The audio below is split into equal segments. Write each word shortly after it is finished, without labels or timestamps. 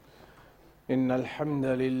إن الحمد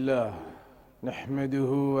لله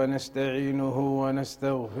نحمده ونستعينه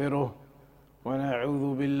ونستغفره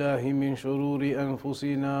ونعوذ بالله من شرور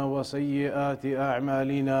أنفسنا وسيئات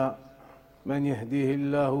أعمالنا من يهده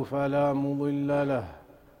الله فلا مضل له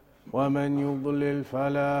ومن يضلل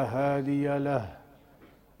فلا هادي له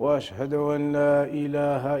وأشهد أن لا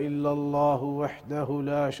إله إلا الله وحده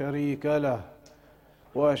لا شريك له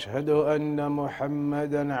وأشهد أن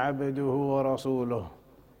محمدًا عبده ورسوله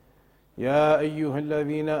يا أيها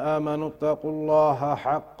الذين آمنوا اتقوا الله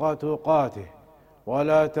حق تقاته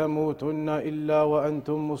ولا تموتن إلا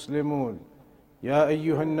وأنتم مسلمون يا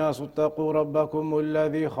أيها الناس اتقوا ربكم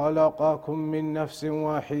الذي خلقكم من نفس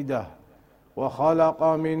واحدة وخلق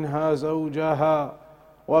منها زوجها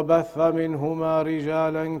وبث منهما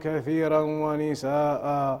رجالا كثيرا ونساء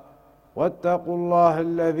واتقوا الله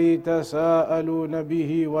الذي تساءلون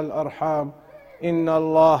به والأرحام إن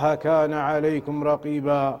الله كان عليكم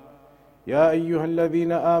رقيبا يا أيها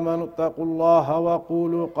الذين آمنوا اتقوا الله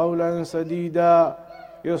وقولوا قولا سديدا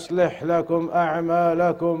يصلح لكم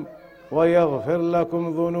أعمالكم ويغفر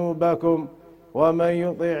لكم ذنوبكم ومن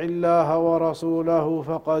يطع الله ورسوله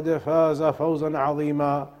فقد فاز فوزا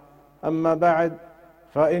عظيما أما بعد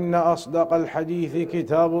فإن أصدق الحديث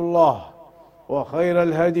كتاب الله وخير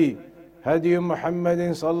الهدي هدي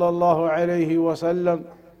محمد صلى الله عليه وسلم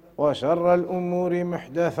وشر الأمور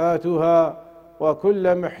محدثاتها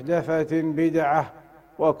وكل محدثة بدعة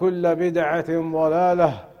وكل بدعة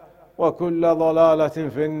ضلالة وكل ضلالة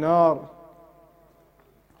في النار.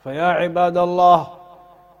 فيا عباد الله,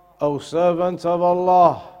 O servants of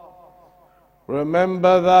Allah,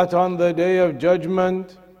 remember that on the day of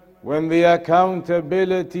judgment, when the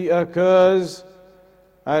accountability occurs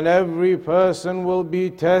and every person will be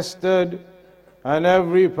tested and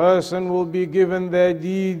every person will be given their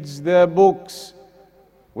deeds, their books,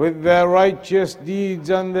 with their righteous deeds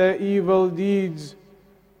and their evil deeds.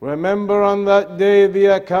 Remember, on that day the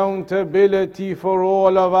accountability for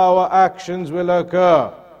all of our actions will occur.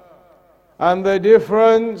 And the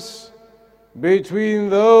difference between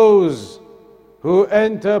those who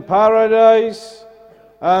enter paradise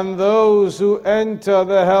and those who enter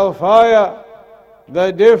the hellfire,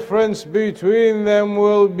 the difference between them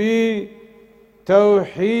will be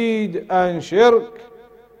Tawheed and Shirk.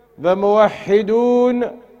 The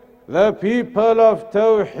Muwahhidun, the people of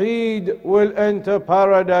Tawheed, will enter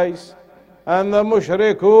paradise, and the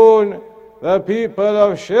Mushrikun, the people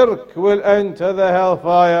of Shirk, will enter the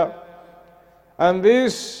hellfire. And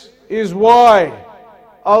this is why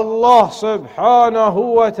Allah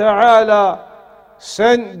subhanahu wa ta'ala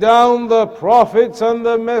sent down the prophets and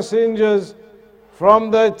the messengers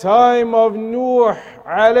from the time of Nuh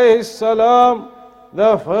alayhi salam,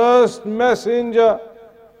 the first messenger,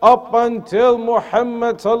 up until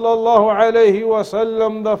Muhammad sallallahu alayhi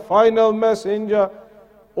wasallam, the final messenger.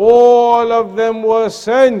 All of them were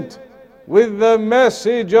sent with the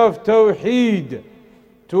message of Tawheed,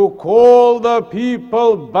 to call the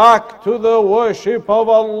people back to the worship of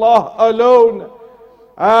Allah alone,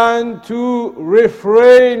 and to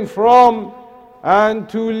refrain from and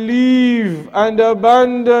to leave and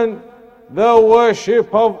abandon the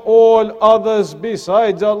worship of all others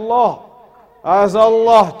besides Allah. As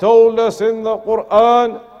Allah told us in the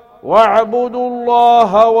Quran, وَاعْبُدُوا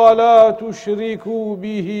اللَّهَ وَلَا تُشْرِكُوا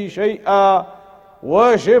بِهِ شَيْئًا.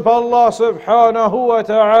 Worship Allah subhanahu wa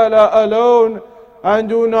ta'ala alone and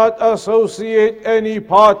do not associate any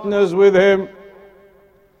partners with Him.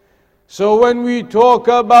 So when we talk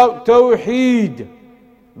about Tawheed,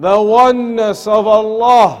 the oneness of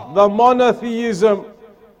Allah, the monotheism,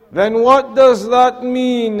 then what does that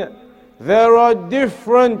mean? There are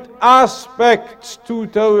different aspects to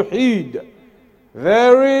Tawheed.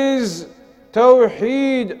 There is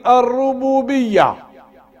Tawheed al-Rububiyyah,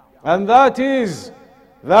 and that is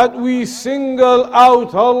that we single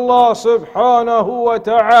out Allah subhanahu wa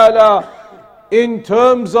ta'ala in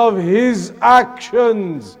terms of His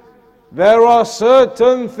actions. There are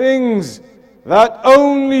certain things that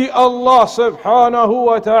only Allah subhanahu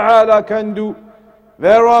wa ta'ala can do.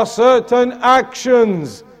 There are certain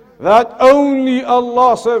actions that only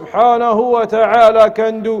Allah subhanahu wa ta'ala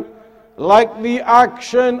can do, like the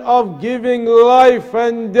action of giving life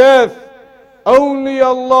and death. Only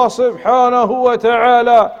Allah subhanahu wa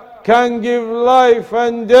ta'ala can give life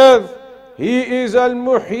and death. He is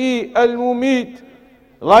al-Muhyi, al-Mumit.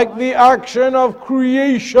 Like the action of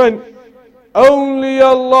creation, only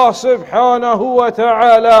Allah subhanahu wa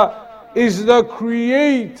ta'ala is the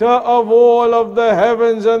creator of all of the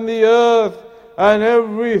heavens and the earth and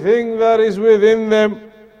everything that is within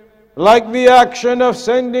them. Like the action of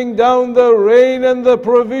sending down the rain and the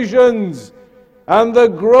provisions, and the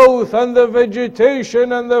growth and the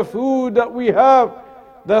vegetation and the food that we have,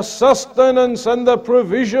 the sustenance and the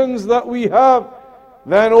provisions that we have,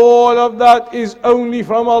 then all of that is only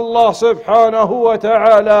from Allah subhanahu wa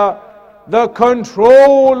ta'ala. The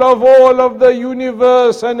control of all of the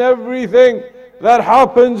universe and everything that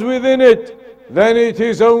happens within it, then it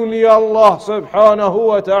is only Allah subhanahu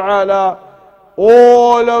wa ta'ala.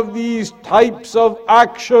 All of these types of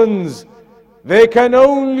actions, they can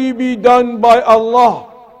only be done by Allah.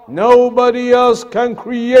 Nobody else can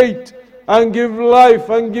create and give life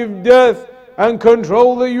and give death and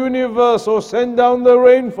control the universe or send down the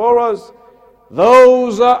rain for us.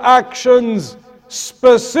 Those are actions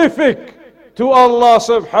specific to Allah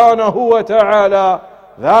subhanahu wa ta'ala.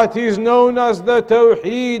 That is known as the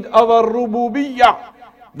Tawheed of Ar-Rububiyyah,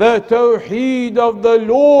 the Tawheed of the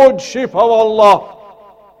Lordship of Allah.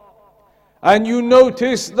 And you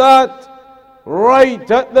notice that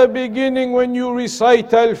right at the beginning when you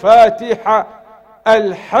recite Al-Fatiha,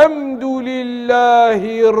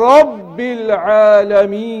 Alhamdulillahi Rabbil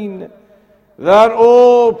Alameen, that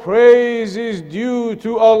all praise is due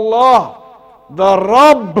to Allah, the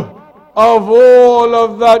Rabb of all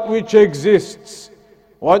of that which exists.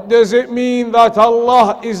 What does it mean that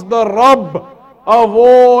Allah is the Rabb of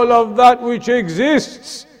all of that which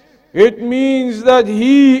exists? It means that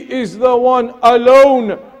He is the one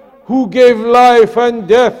alone who gave life and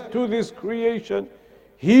death to this creation.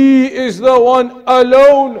 He is the one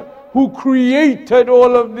alone who created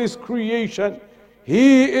all of this creation.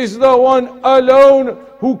 He is the one alone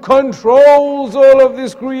who controls all of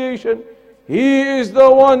this creation. He is the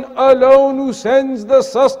one alone who sends the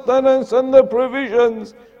sustenance and the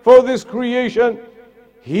provisions for this creation.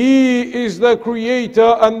 He is the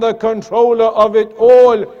creator and the controller of it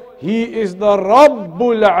all. He is the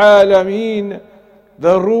Rabbul Alameen,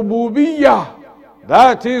 the Rububiyyah.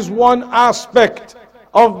 That is one aspect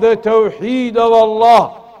of the Tawheed of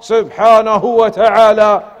Allah subhanahu wa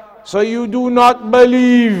ta'ala. So you do not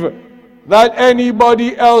believe that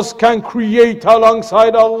anybody else can create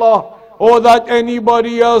alongside Allah, or that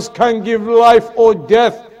anybody else can give life or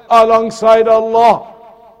death alongside Allah.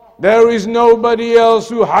 There is nobody else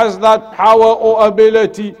who has that power or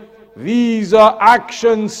ability. These are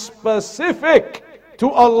actions specific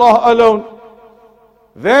to Allah alone.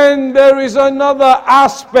 Then there is another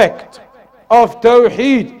aspect of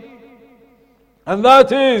Tawheed, and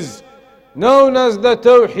that is known as the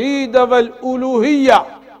Tawheed of Al-Uluhiyyah,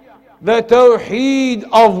 the Tawheed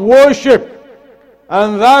of worship.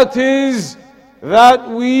 And that is that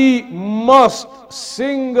we must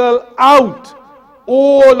single out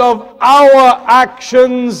all of our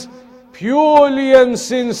actions purely and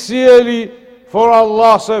sincerely for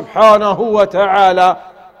Allah subhanahu wa ta'ala.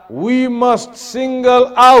 We must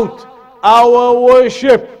single out our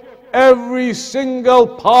worship, every single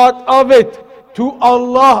part of it, to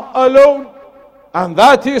Allah alone. And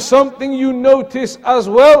that is something you notice as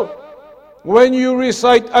well when you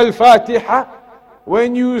recite Al-Fatiha,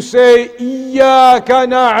 when you say Iyyaka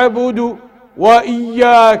na'budu wa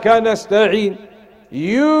Iyyaka nasta'in.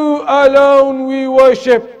 You alone we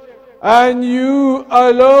worship, and you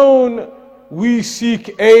alone we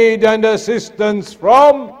seek aid and assistance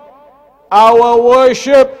from. Our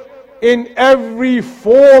worship in every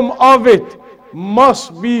form of it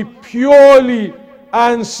must be purely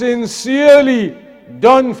and sincerely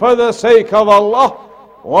done for the sake of Allah.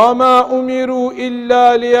 وَمَا أُمِرُوا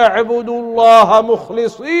إِلَّا لِيَعْبُدُوا اللَّهَ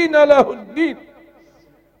مُخْلِصِينَ لَهُ الدِّينَ.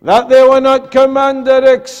 That they were not commanded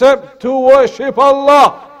except to worship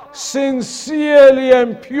Allah sincerely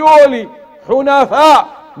and purely, hunafa,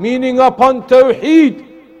 meaning upon Tawheed.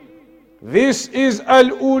 This is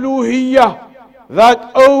Al-Uluhiyyah,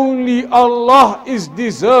 that only Allah is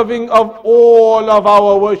deserving of all of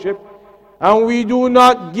our worship. And we do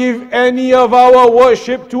not give any of our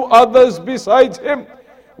worship to others besides Him.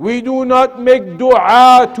 We do not make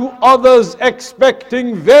dua to others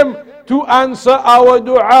expecting them to answer our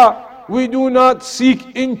dua. We do not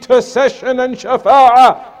seek intercession and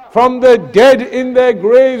shafa'ah from the dead in their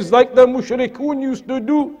graves like the mushrikun used to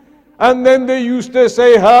do. And then they used to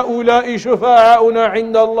say, هَؤُلَاءِ شُفَاعَؤُنَا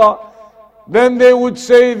عِنْدَ اللَّهِ. Then they would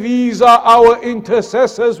say, these are our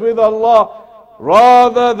intercessors with Allah.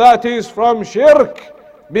 Rather, that is from shirk,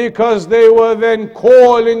 because they were then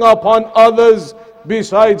calling upon others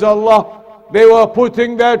besides Allah. They were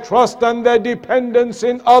putting their trust and their dependence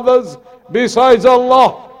in others besides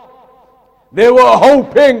Allah. They were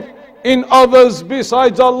hoping in others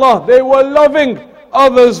besides Allah. They were loving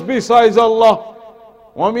others besides Allah.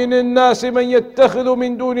 وَمِنَ النَّاسِ مَنْ يَتَّخِذُ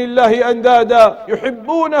مِنْ دُونِ اللَّهِ أَنْدَادًا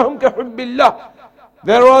يُحِبُّونَهُمْ كَحُبِّ اللَّهِ.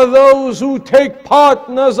 There are those who take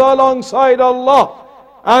partners alongside Allah,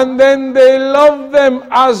 and then they love them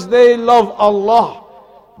as they love Allah.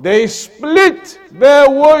 They split their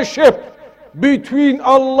worship between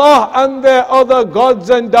Allah and their other gods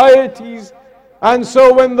and deities. And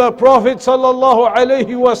so when the Prophet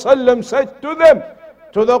ﷺ said to them,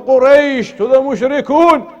 to the Quraysh, to the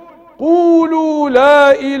Mushrikun, قولوا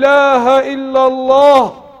لا إله إلا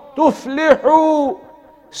الله تفلحوا.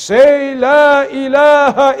 Say La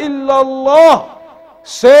ilaha illallah.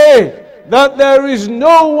 Say that there is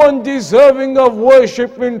no one deserving of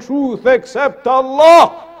worship in truth except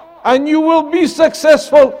Allah, and you will be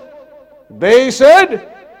successful. They said,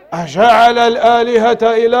 أَجَعَلَ الْآلِهَةَ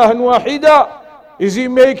إِلَهًا وَاحِدًا. Is he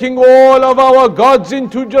making all of our gods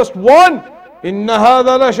into just one? إِنَّ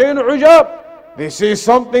هَذَا لَشَيْءٌ عُجَابٌ. This is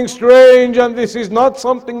something strange, and this is not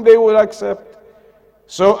something they will accept.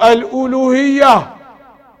 So al-uluhiyyah,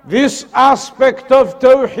 this aspect of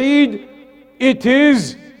Tawheed, it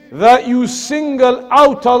is that you single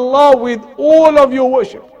out Allah with all of your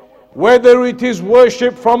worship. Whether it is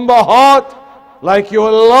worship from the heart, like your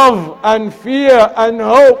love and fear and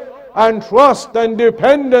hope and trust and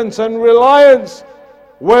dependence and reliance.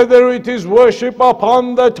 Whether it is worship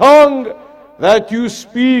upon the tongue, that you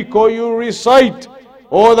speak or you recite,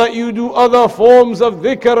 or that you do other forms of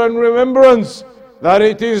dhikr and remembrance, that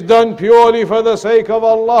it is done purely for the sake of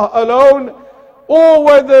Allah alone, or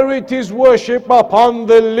whether it is worship upon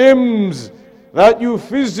the limbs, that you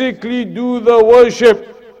physically do the worship,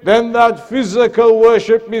 then that physical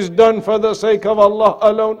worship is done for the sake of Allah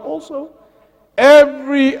alone also.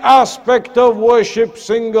 Every aspect of worship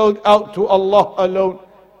singled out to Allah alone.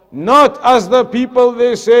 Not as the people,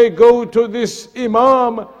 they say, go to this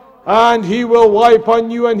Imam and he will wipe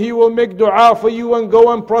on you and he will make dua for you and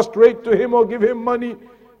go and prostrate to him or give him money.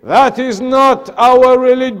 That is not our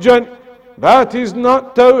religion. That is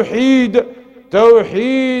not Tawheed.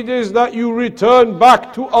 Tawheed is that you return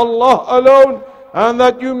back to Allah alone, and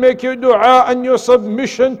that you make your dua and your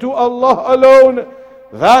submission to Allah alone.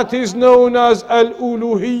 That is known as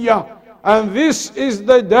al-uluhiyyah. And this is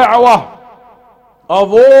the da'wah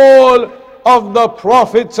of all of the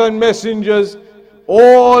prophets and messengers.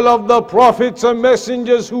 All of the prophets and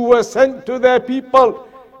messengers who were sent to their people,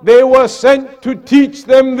 they were sent to teach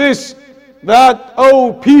them this, that,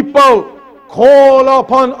 O people, call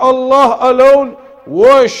upon Allah alone,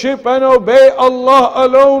 worship and obey Allah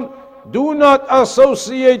alone. Do not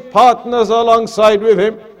associate partners alongside with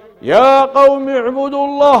Him. Ya qawmi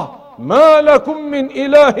i'budullah, ma lakum min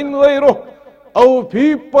ilahin ghayruh. O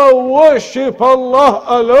people, worship Allah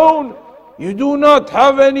alone. You do not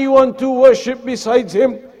have anyone to worship besides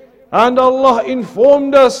Him. And Allah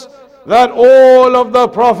informed us that all of the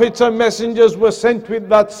prophets and messengers were sent with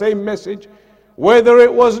that same message. Whether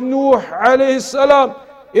it was Nuh alayhi salam,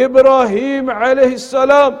 Ibrahim alayhi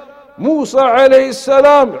salam, Musa alayhi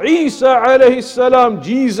salam, Isa alayhi salam,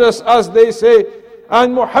 Jesus as they say,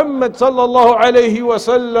 and Muhammad sallallahu alayhi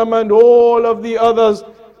wasallam, and all of the others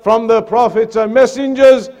from the prophets and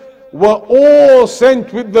messengers were all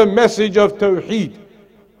sent with the message of Tawheed.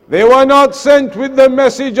 They were not sent with the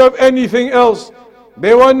message of anything else.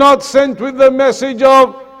 They were not sent with the message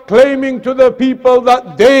of claiming to the people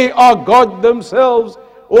that they are God themselves,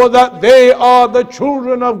 or that they are the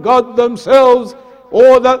children of God themselves,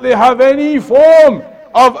 or that they have any form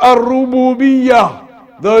of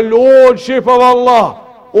ar-rububiyyah, the lordship of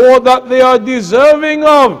Allah, or that they are deserving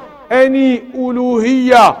of any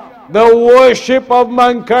uluhiyyah, the worship of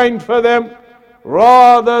mankind for them.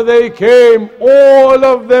 Rather, they came, all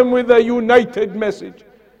of them, with a united message,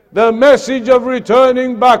 the message of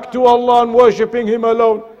returning back to Allah and worshipping Him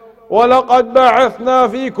alone. وَلَقَدْ بَعَثْنَا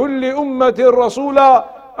فِي كُلِّ أُمَّةٍ رَسُولًا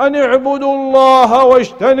أَنِ اعْبُدُوا اللَّهَ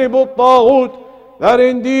وَاجْتَنِبُوا الطَّاغُوتَ. That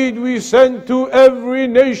indeed we sent to every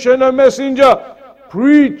nation a messenger,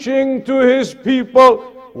 preaching to his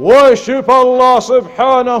people, worship Allah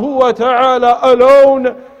subhanahu wa ta'ala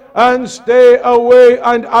alone, and stay away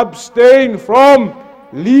and abstain from,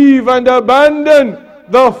 leave and abandon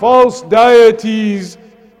the false deities,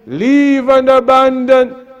 leave and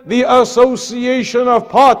abandon the association of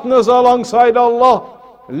partners alongside Allah,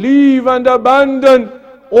 leave and abandon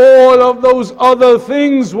all of those other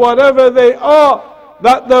things, whatever they are,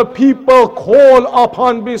 that the people call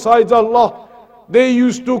upon besides Allah. They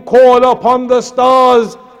used to call upon the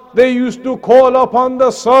stars, they used to call upon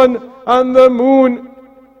the sun and the moon,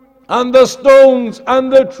 and the stones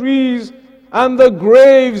and the trees and the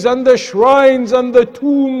graves and the shrines and the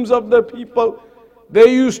tombs of the people.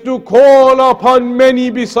 They used to call upon many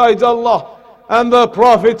besides Allah. And the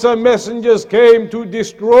prophets and messengers came to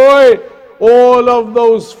destroy all of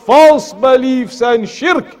those false beliefs and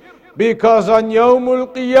shirk. Because on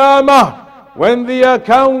Yawmul Qiyamah, when the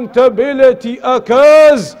accountability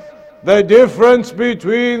occurs, the difference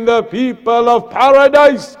between the people of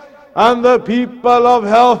paradise and the people of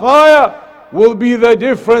hellfire will be the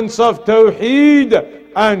difference of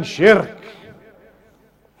Tawheed and Shirk.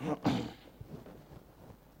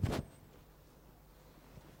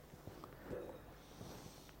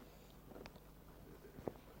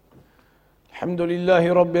 الحمد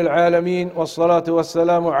لله رب العالمين والصلاة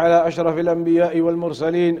والسلام على أشرف الأنبياء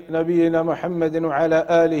والمرسلين نبينا محمد وعلى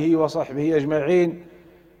آله وصحبه أجمعين.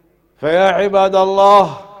 فيا عباد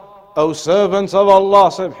الله, O servants of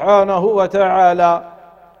Allah subhanahu wa ta'ala,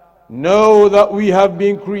 know that we have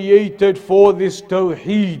been created for this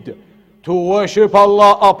tawheed, to worship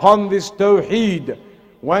Allah upon this tawheed.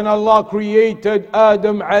 When Allah created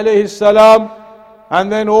Adam alayhi salam,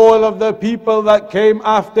 and then all of the people that came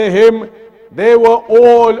after him, they were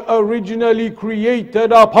all originally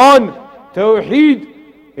created upon Tawheed.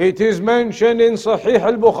 It is mentioned in Sahih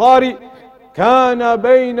al-Bukhari, كان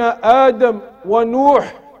بين آدم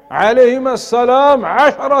ونوح عليهما السلام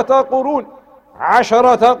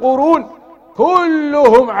عشرة قرون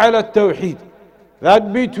كلهم على التوحيد.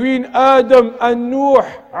 That between Adam and Nuh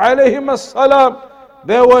عليهما السلام,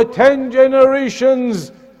 there were 10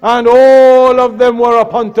 generations and all of them were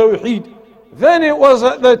upon Tawheed. Then it was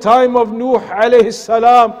at the time of Nuh alayhi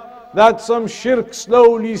salam that some shirk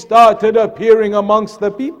slowly started appearing amongst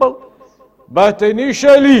the people. But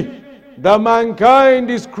initially, the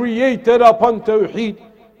mankind is created upon Tawheed.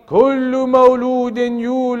 كل مولود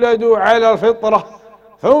يولد على الفطرة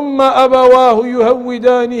ثم أبواه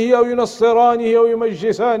يهودانه أو ينصرانه أو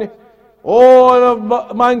يمجسانه. All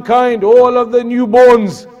of mankind, all of the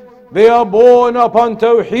newborns, they are born upon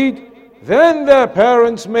Tawheed. Then their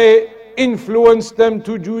parents may influence them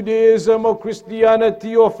to Judaism or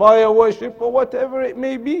Christianity or fire worship or whatever it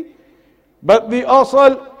may be. But the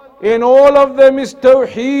asal in all of them is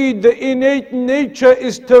Tawheed. The innate nature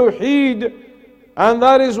is Tawheed. And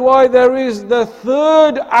that is why there is the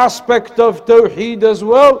third aspect of Tawheed as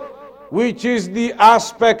well, which is the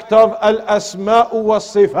aspect of Al-Asma'u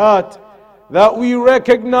was-Sifat. That we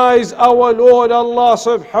recognize our Lord Allah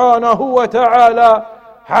subhanahu wa ta'ala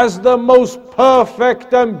has the most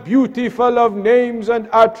perfect and beautiful of names and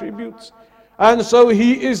attributes. And so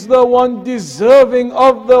He is the one deserving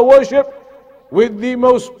of the worship with the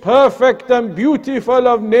most perfect and beautiful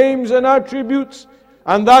of names and attributes.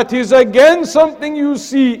 And that is again something you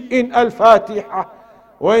see in Al-Fatiha.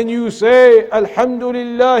 When you say,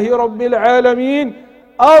 Alhamdulillahi Rabbil Alameen,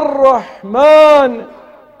 Ar-Rahman,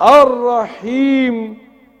 Ar-Rahim.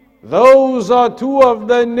 Those are two of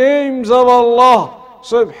the names of Allah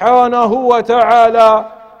subhanahu wa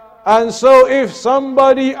ta'ala. And so if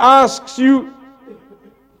somebody asks you,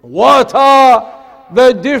 what are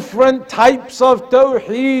the different types of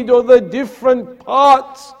Tawheed or the different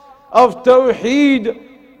parts of Tawheed,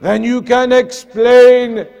 then you can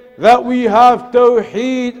explain that we have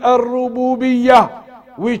Tawheed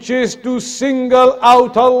al-Rububiyyah, which is to single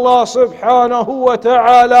out Allah subhanahu wa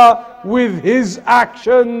ta'ala with His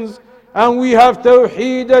actions. And we have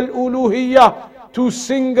Tawheed al-Uluhiyyah, to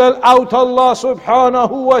single out Allah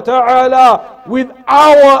subhanahu wa ta'ala with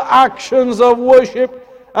our actions of worship.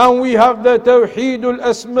 And we have the Tawheed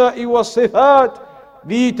al-Asma'i was-Sifat,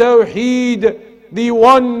 the Tawheed, the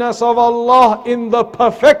oneness of Allah in the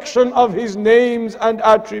perfection of His names and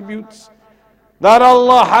attributes. That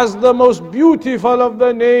Allah has the most beautiful of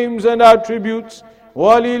the names and attributes.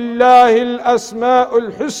 وَلِلَّهِ الْأَسْمَاءُ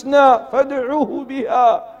الْحُسْنَى فَادْعُوهُ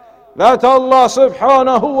بِهَا. That Allah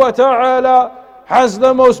subhanahu wa ta'ala has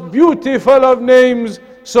the most beautiful of names,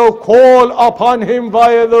 so call upon Him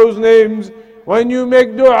via those names. When you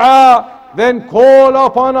make dua, then call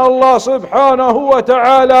upon Allah subhanahu wa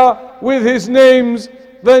ta'ala with His names,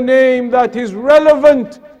 the name that is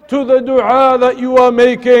relevant to the dua that you are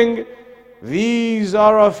making. These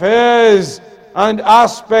are affairs and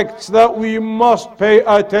aspects that we must pay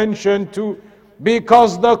attention to,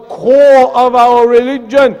 because the core of our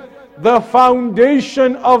religion, the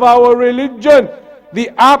foundation of our religion, the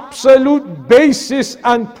absolute basis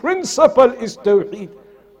and principle is Tawheed.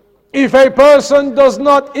 If a person does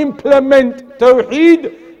not implement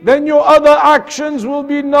Tawheed, then your other actions will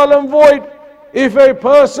be null and void. If a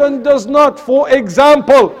person does not, for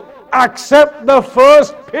example, accept the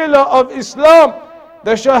first pillar of Islam,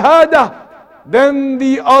 the Shahada, then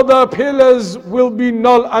the other pillars will be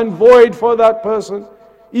null and void for that person.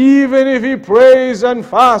 Even if he prays and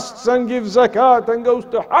fasts and gives zakat and goes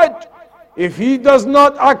to Hajj, if he does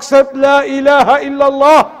not accept La ilaha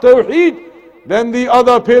illallah, Tawheed, then the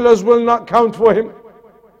other pillars will not count for him.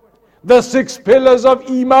 The 6 pillars of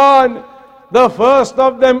Iman, the first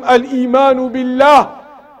of them, Al-Imanu Billah.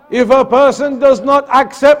 If a person does not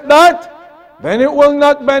accept that, then it will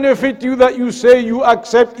not benefit you that you say you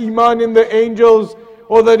accept Iman in the angels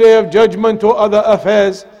or the Day of Judgment or other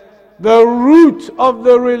affairs. The root of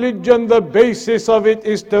the religion, the basis of it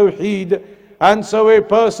is Tawheed. And so a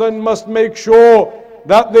person must make sure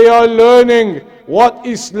that they are learning what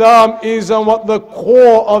Islam is and what the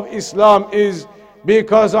core of Islam is,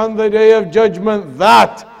 because on the Day of Judgment,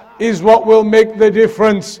 that is what will make the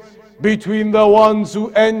difference between the ones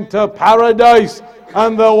who enter paradise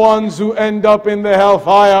and the ones who end up in the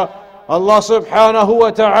hellfire. Allah subhanahu wa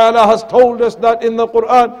ta'ala has told us that in the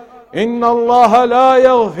Quran, إِنَّ اللَّهَ لَا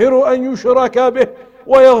يَغْفِرُ أَن يُشْرَكَ بِهِ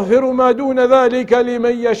وَيَغْفِرُ مَا دُونَ ذَلِكَ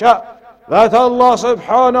لِمَن يَشَاءُ. That Allah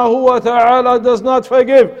subhanahu wa ta'ala does not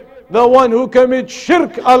forgive the one who commits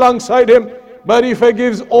shirk alongside him, but He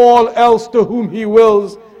forgives all else to whom He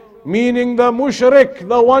wills. Meaning the mushrik,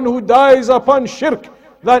 the one who dies upon shirk,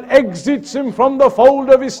 that exits him from the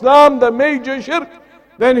fold of Islam, the major shirk,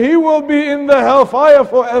 then he will be in the hellfire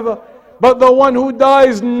forever. But the one who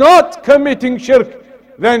dies not committing shirk,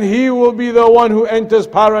 then he will be the one who enters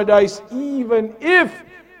paradise, even if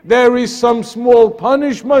there is some small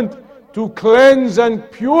punishment to cleanse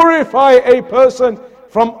and purify a person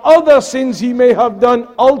from other sins he may have done.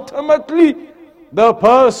 Ultimately, the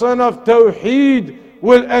person of Tawheed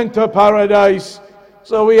will enter paradise.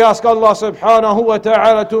 So we ask Allah subhanahu wa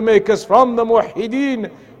ta'ala to make us from the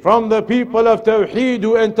muwahhideen, from the people of Tawheed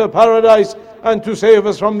who enter paradise, and to save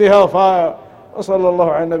us from the hellfire. وصلى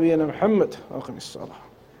الله على نبينا محمد. أقم الصلاة.